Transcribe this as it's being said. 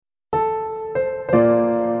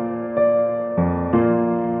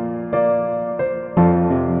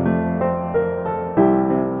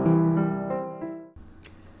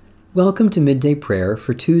Welcome to Midday Prayer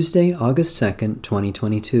for Tuesday, August 2nd,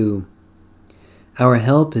 2022. Our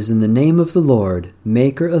help is in the name of the Lord,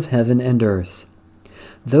 Maker of heaven and earth.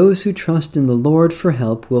 Those who trust in the Lord for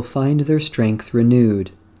help will find their strength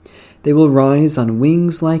renewed. They will rise on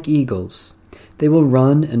wings like eagles. They will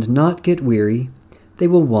run and not get weary. They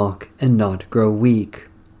will walk and not grow weak.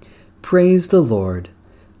 Praise the Lord.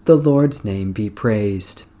 The Lord's name be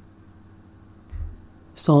praised.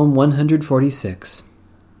 Psalm 146.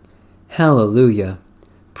 Hallelujah!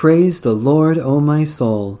 Praise the Lord, O my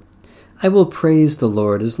soul. I will praise the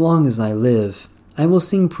Lord as long as I live. I will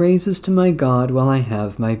sing praises to my God while I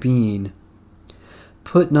have my being.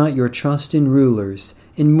 Put not your trust in rulers,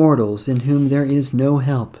 in mortals in whom there is no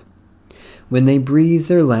help. When they breathe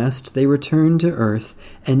their last, they return to earth,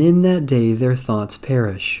 and in that day their thoughts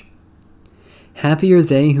perish. Happy are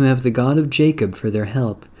they who have the God of Jacob for their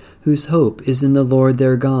help, whose hope is in the Lord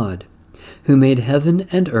their God, who made heaven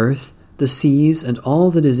and earth, the seas and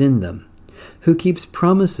all that is in them, who keeps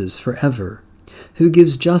promises forever, who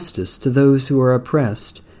gives justice to those who are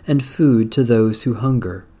oppressed, and food to those who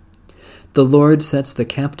hunger. The Lord sets the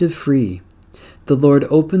captive free. The Lord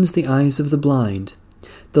opens the eyes of the blind.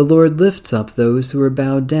 The Lord lifts up those who are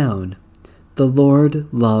bowed down. The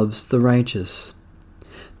Lord loves the righteous.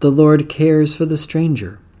 The Lord cares for the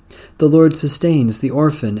stranger. The Lord sustains the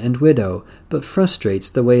orphan and widow, but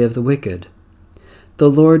frustrates the way of the wicked. The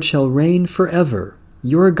Lord shall reign forever,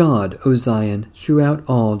 your God, O Zion, throughout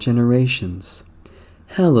all generations.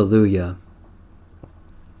 Hallelujah.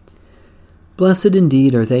 Blessed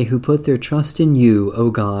indeed are they who put their trust in you, O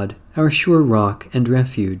God, our sure rock and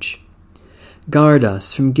refuge. Guard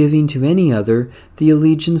us from giving to any other the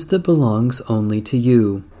allegiance that belongs only to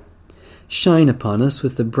you. Shine upon us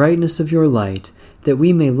with the brightness of your light, that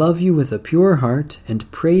we may love you with a pure heart and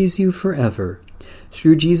praise you forever,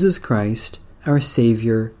 through Jesus Christ, our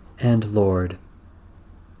Savior and Lord.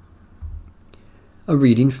 A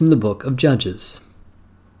reading from the book of Judges.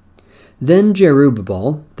 Then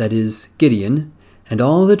Jerubbaal, that is, Gideon, and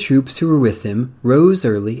all the troops who were with him rose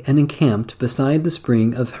early and encamped beside the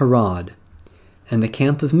spring of Harod. And the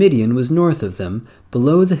camp of Midian was north of them,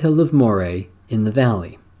 below the hill of Moreh, in the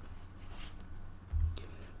valley.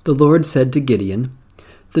 The Lord said to Gideon,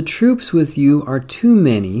 "The troops with you are too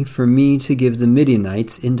many for me to give the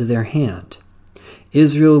Midianites into their hand.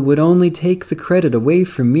 Israel would only take the credit away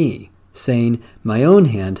from me, saying, 'My own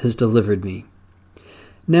hand has delivered me.'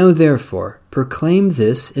 Now therefore, proclaim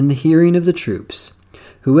this in the hearing of the troops.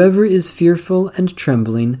 Whoever is fearful and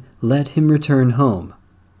trembling, let him return home."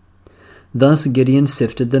 Thus Gideon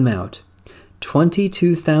sifted them out.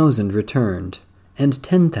 22,000 returned, and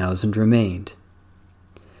 10,000 remained.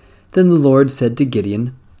 Then the Lord said to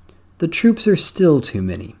Gideon, "The troops are still too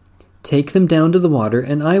many. Take them down to the water,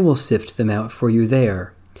 and I will sift them out for you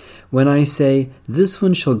there. When I say, 'This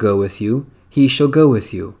one shall go with you,' he shall go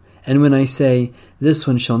with you. And when I say, 'This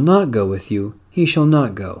one shall not go with you,' he shall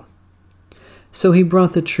not go." So he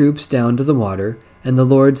brought the troops down to the water, and the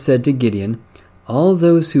Lord said to Gideon, "All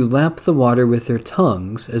those who lap the water with their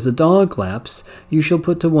tongues, as a dog laps, you shall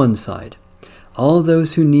put to one side. All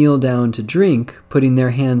those who kneel down to drink, putting their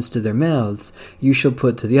hands to their mouths, you shall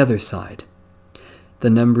put to the other side." The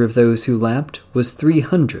number of those who lapped was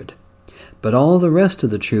 300, but all the rest of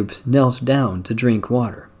the troops knelt down to drink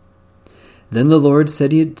water. Then the Lord said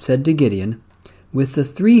to Gideon, "With the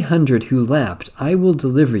 300 who lapped I will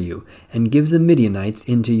deliver you, and give the Midianites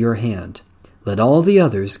into your hand. Let all the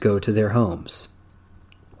others go to their homes."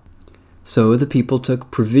 So the people took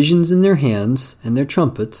provisions in their hands and their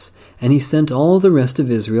trumpets, and he sent all the rest of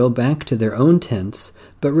Israel back to their own tents,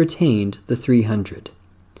 but retained the 300.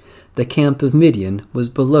 The camp of Midian was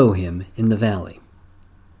below him in the valley.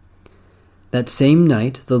 That same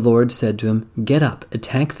night the Lord said to him, "Get up,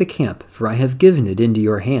 attack the camp, for I have given it into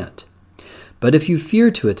your hand. But if you fear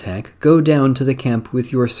to attack, go down to the camp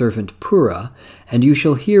with your servant Purah, and you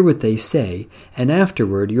shall hear what they say, and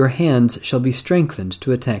afterward your hands shall be strengthened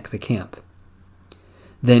to attack the camp."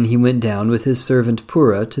 Then he went down with his servant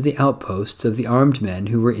Purah to the outposts of the armed men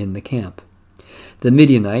who were in the camp. The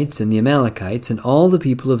Midianites and the Amalekites and all the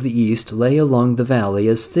people of the east lay along the valley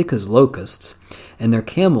as thick as locusts, and their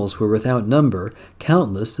camels were without number,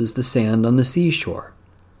 countless as the sand on the seashore.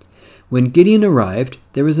 When Gideon arrived,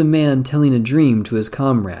 there was a man telling a dream to his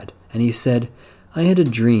comrade, and he said, "I had a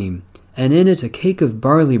dream, and in it a cake of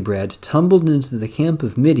barley bread tumbled into the camp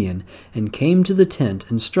of Midian and came to the tent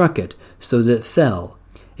and struck it so that it fell.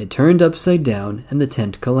 It turned upside down, and the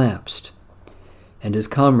tent collapsed." And his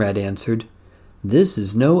comrade answered, "This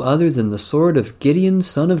is no other than the sword of Gideon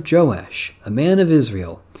son of Joash, a man of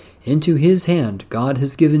Israel. Into his hand God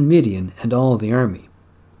has given Midian and all the army."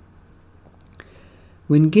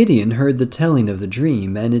 When Gideon heard the telling of the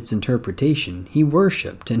dream and its interpretation, he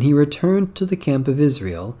worshipped, and he returned to the camp of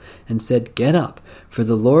Israel and said, "Get up, for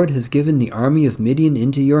the Lord has given the army of Midian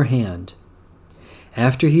into your hand."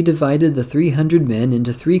 After he divided the 300 men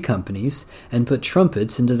into 3 companies, and put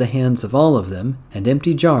trumpets into the hands of all of them, and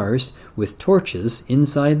empty jars with torches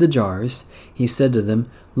inside the jars, he said to them,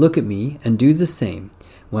 "Look at me, and do the same.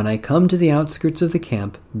 When I come to the outskirts of the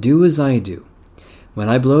camp, do as I do. When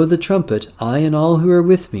I blow the trumpet, I and all who are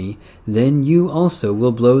with me, then you also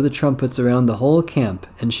will blow the trumpets around the whole camp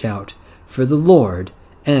and shout, 'For the Lord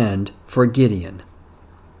and for Gideon.'"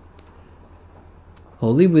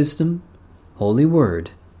 Holy Wisdom, Holy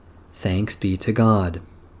Word, thanks be to God.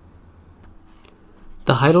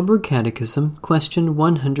 The Heidelberg Catechism, question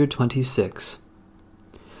 126.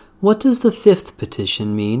 What does the 5th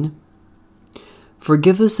petition mean?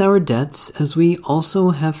 "Forgive us our debts as we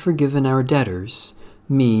also have forgiven our debtors,"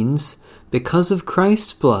 means, because of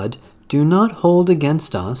Christ's blood, do not hold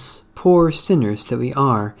against us, poor sinners that we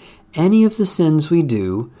are, any of the sins we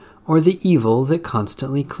do, or the evil that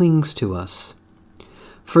constantly clings to us.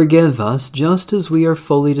 Forgive us just as we are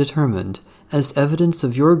fully determined, as evidence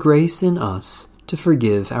of your grace in us, to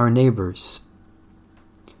forgive our neighbors.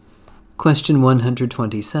 Question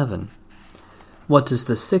 127. What does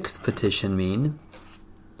the 6th petition mean?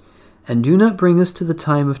 "And do not bring us to the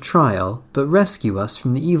time of trial, but rescue us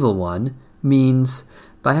from the evil one," means,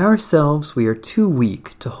 by ourselves we are too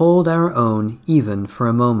weak to hold our own even for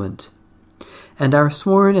a moment. And our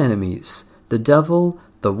sworn enemies, the devil,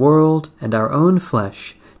 the world, and our own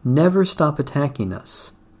flesh, never stop attacking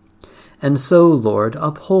us. And so, Lord,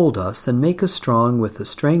 uphold us and make us strong with the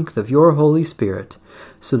strength of your Holy Spirit,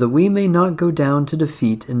 so that we may not go down to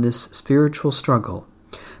defeat in this spiritual struggle,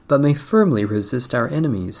 but may firmly resist our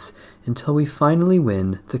enemies until we finally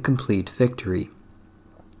win the complete victory.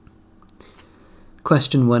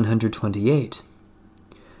 Question 128.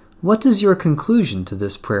 What does your conclusion to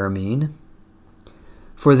this prayer mean?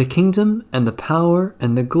 "For the kingdom and the power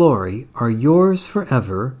and the glory are yours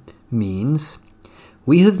forever," means,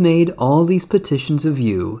 we have made all these petitions of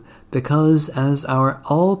you because, as our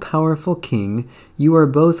all-powerful King, you are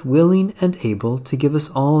both willing and able to give us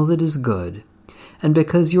all that is good, and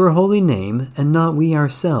because your holy name, and not we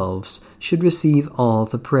ourselves, should receive all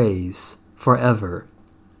the praise forever.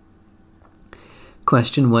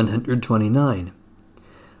 Question 129.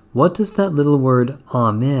 What does that little word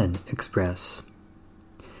Amen express?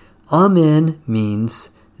 Amen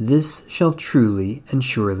means, this shall truly and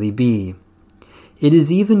surely be. It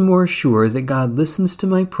is even more sure that God listens to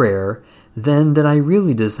my prayer than that I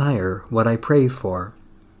really desire what I pray for.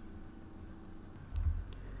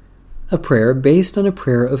 A prayer based on a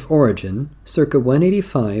prayer of Origen, circa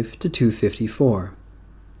 185 to 254.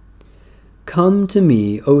 Come to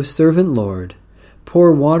me, O servant Lord,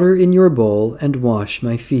 pour water in your bowl and wash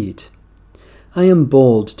my feet. I am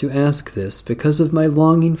bold to ask this because of my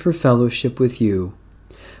longing for fellowship with you.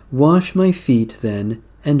 Wash my feet, then,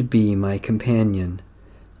 and be my companion.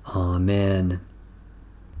 Amen.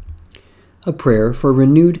 A prayer for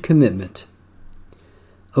renewed commitment.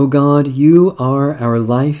 O God, you are our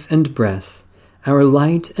life and breath, our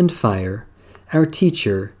light and fire, our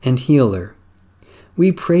teacher and healer.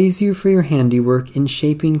 We praise you for your handiwork in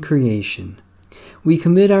shaping creation. We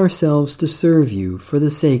commit ourselves to serve you for the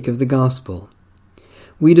sake of the gospel.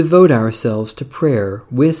 We devote ourselves to prayer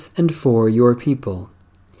with and for your people.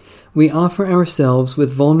 We offer ourselves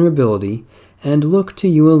with vulnerability and look to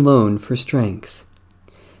you alone for strength.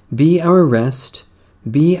 Be our rest,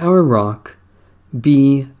 be our rock,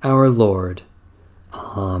 be our Lord.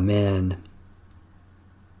 Amen.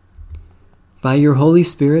 By your Holy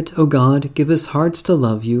Spirit, O God, give us hearts to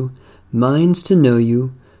love you, minds to know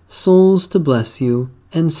you, souls to bless you,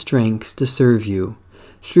 and strength to serve you.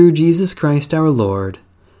 Through Jesus Christ our Lord.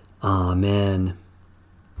 Amen.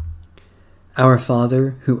 Our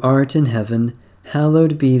Father, who art in heaven,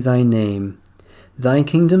 hallowed be thy name. Thy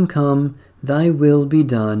kingdom come, thy will be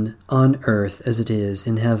done, on earth as it is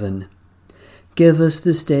in heaven. Give us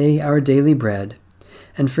this day our daily bread,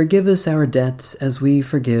 and forgive us our debts as we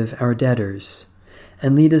forgive our debtors.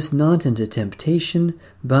 And lead us not into temptation,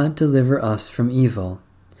 but deliver us from evil.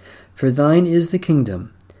 For thine is the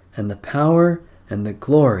kingdom, and the power, and the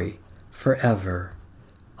glory, forever.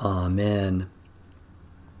 Amen.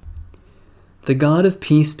 The God of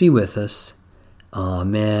peace be with us.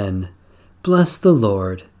 Amen. Bless the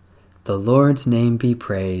Lord. The Lord's name be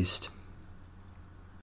praised.